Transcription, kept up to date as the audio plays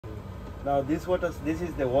Now this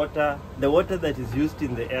is the water. The water that is used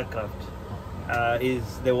in the aircraft is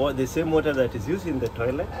the same water that is used in the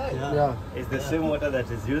toilet. Yeah. It's the same water that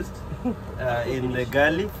is used in the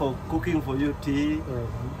galley for cooking for you tea,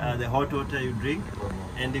 the hot water you drink.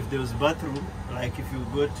 And if there was bathroom, like if you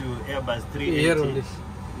go to Airbus A321,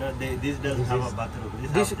 no, this doesn't have a bathroom.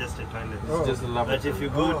 This has just a toilet. Oh. Just a lavatory. But if you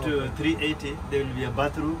go to 380, there will be a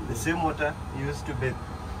bathroom, the same water used to bathe.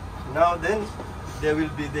 Now then, there will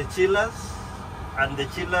be the chillers, and the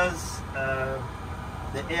chillers,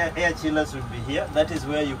 the air chillers would be here. That is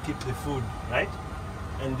where you keep the food, right?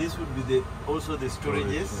 And this would be also the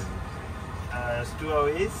storages,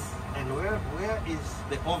 stowaways. And where is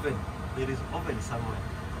the oven? There is oven somewhere.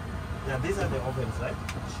 Yeah, these are the ovens, right?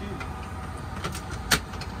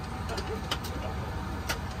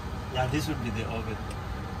 Yeah, this would be the oven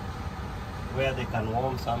where they can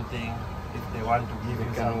warm something if they want to give you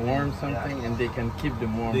something. They can warm something, and they can keep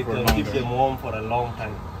them warm they for can longer. keep them warm for a long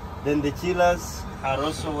time. Then the chillers are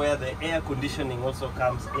also where the air conditioning also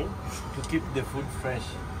comes in to keep the food fresh.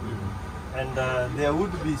 And there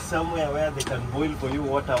would be somewhere where they can boil for you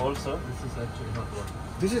water also. This is actually hot water.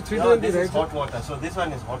 This is 320, this right? is hot water. So this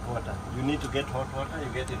one is hot water. You need to get hot water.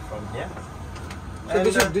 You get it from here. So And,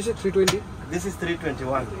 this is 320. This is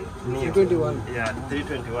 321. Neo. 321. Yeah,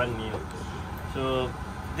 321 Neo. So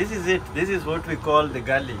this is it. This is what we call the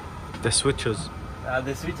galley. The switches.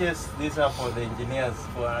 The switches, these are for the engineers,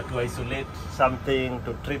 to isolate something,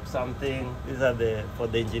 to trip something. These are for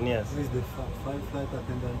the engineers. This is the flight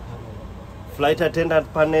attendant panel. Flight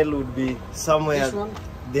attendant panel would be somewhere. This one?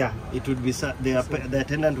 Yeah, it would be the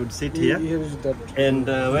attendant would sit here. Here is that. And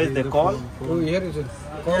where is the call? Oh, here is it.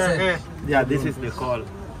 Yeah, this is the call.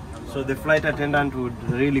 So the flight attendant would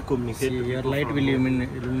really communicate. See, your light will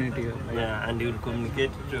illuminate your light. Yeah, and he will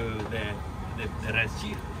communicate to the rest.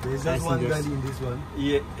 There is just one galley in this one.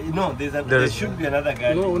 Yeah, no, there should be another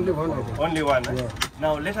guy. No, only one. I think. Only one. Yeah.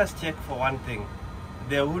 Now let us check for one thing.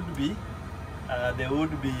 There would be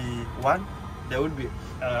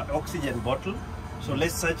oxygen bottle. So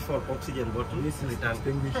let's search for oxygen bottle. This is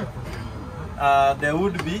extinguisher. There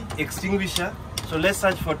would be extinguisher. So let's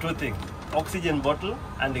search for two things: oxygen bottle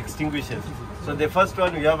and extinguishers. So the first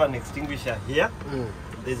one, we have an extinguisher here.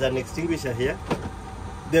 There's an extinguisher here.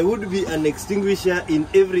 There would be an extinguisher in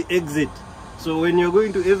every exit. So when you're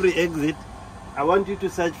going to every exit, I want you to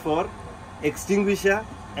search for extinguisher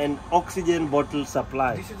and oxygen bottle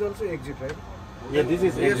supply. This is also exit, right? Yeah, this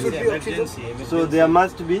is There should be oxygen. So there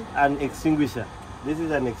must be an extinguisher. This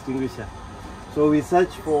is an extinguisher. So we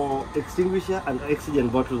search for extinguisher and oxygen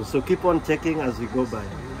bottles. So keep on checking as we go by.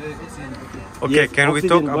 Okay, Yes, can we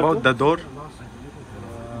oxygen talk about the door?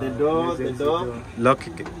 The door. Lock.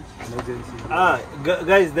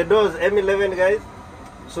 Guys, the doors, M11 guys.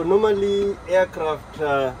 So normally aircraft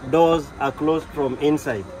doors are closed from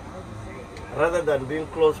inside rather than being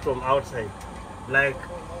closed from outside. Like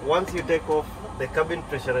once you take off, the cabin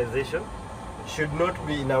pressurization should not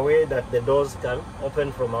be in a way that the doors can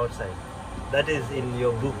open from outside. That is in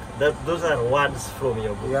your book. Those are words from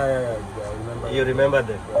your book. Yeah. I remember. You remember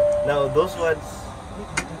them. Now those words,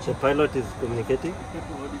 the pilot is communicating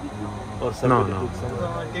or somebody. No.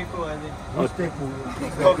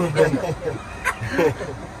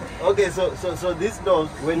 Okay, so these doors,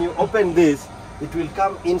 when you open this, it will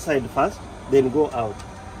come inside first, then go out.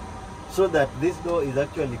 So that this door is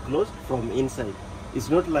actually closed from inside. It's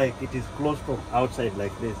not like it is closed from outside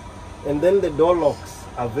like this. And then the door locks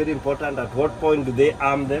are very important. At what point do they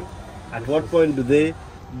arm them? At what point do they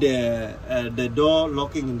the door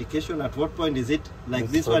locking indication? At what point is it like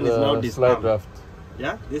this one is now disarmed? Slide draft.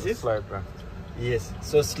 Yeah, this is Slide draft. yes.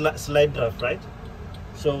 So slide draft, right?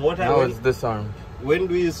 So what Now it's disarmed. when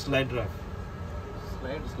do you use slide draft?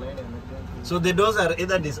 Slide. So the doors are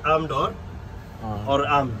either disarmed or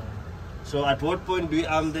armed. So at what point do we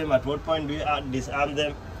arm them? At what point do we disarm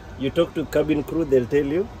them? You talk to cabin crew, they'll tell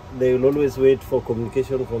you. They will always wait for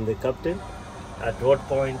communication from the captain. At what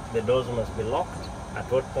point the doors must be locked. At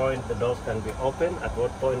what point the doors can be open. At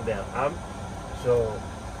what point they are armed. So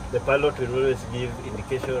the pilot will always give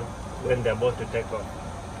indication when they're about to take off.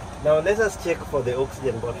 Now let us check for the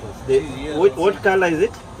oxygen bottles. What color is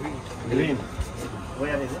it? Green.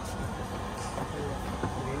 Where is it?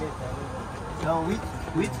 Now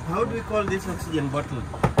how do we call this oxygen bottle?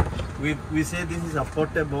 We say this is a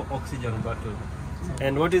portable oxygen bottle.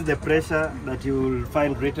 And what is the pressure that you will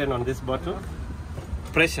find written on this bottle?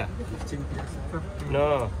 Pressure.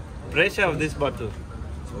 No. Pressure of this bottle.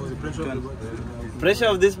 Pressure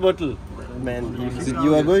of this bottle. Man,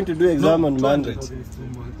 you are going to do exam on Monday.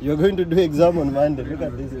 You are going to do exam on Monday. Look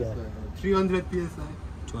at this guy. 300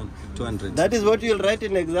 psi. 200. That is what you'll write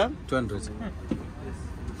in exam? 200.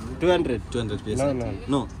 200? 200 PS. No.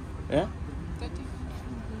 No. Yeah?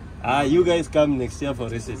 You guys come next year for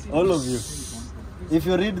receipt. All of you. If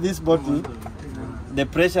you read this bottle, the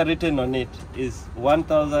pressure written on it is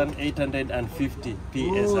 1,850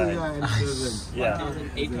 PSI. Yeah.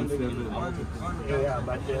 1,800. Yeah,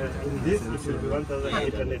 but in this it should be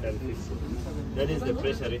 1,850. That is the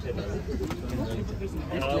pressure written on it.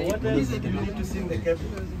 What else do you need to see in the cabin?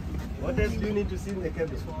 What else do you need to see in the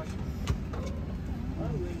cabin?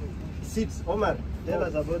 Seats. Omar, tell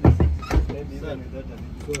us about the seats. Maybe even without a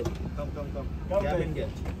bit. Come. Cabin guy.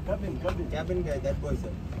 Cabin. Cabin guy, that boy, sir.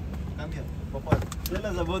 Come here. Papa. Tell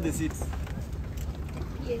us about the seats.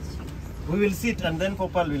 Yes. We will sit and then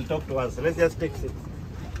Popal will talk to us. Let's just take seats.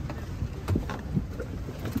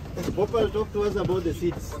 Popal, talk to us about the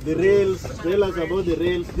seats, the rails. Tell us about the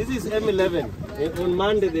rails. This is M11. On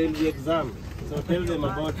Monday there will be exam. So tell them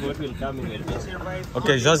about what will come in it.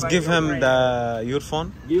 Okay, just give him your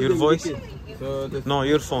phone, Give your them voice. ticket. So no,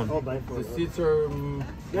 your phone. Oh, by phone. The seats are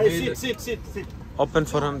Guys, sit. open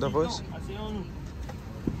for him, the voice. I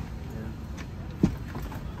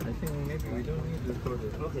think maybe we don't need to record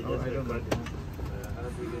it. Okay, I don't know.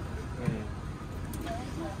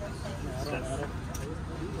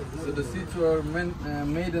 So the seats were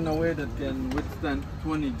made in a way that can withstand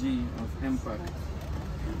 20 G of impact.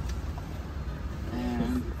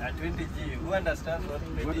 And 20 G. Who understands what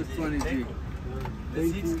 20 what is G 20 G? The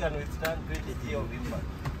seats can withstand 20 G of impact.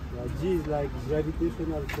 G is like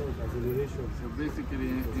gravitational force, acceleration. So basically,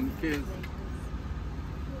 in case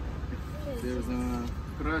if there's a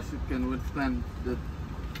crash, it can withstand that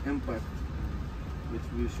impact, which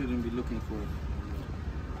we shouldn't be looking for.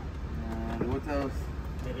 And what else?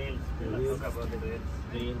 The rails. Let's talk about the rails.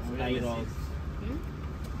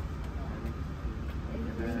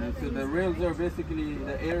 So the rails are basically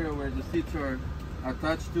the area where the seats are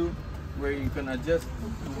attached to, where you can adjust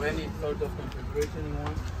to any sort of configuration you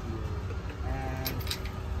want. And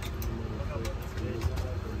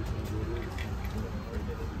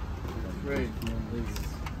right.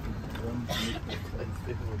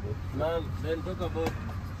 Ma'am, then talk about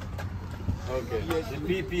Okay. the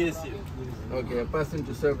PPSU. Okay, a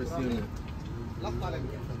passenger service unit.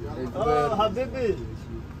 It's Oh, Habibi.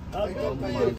 Habibi.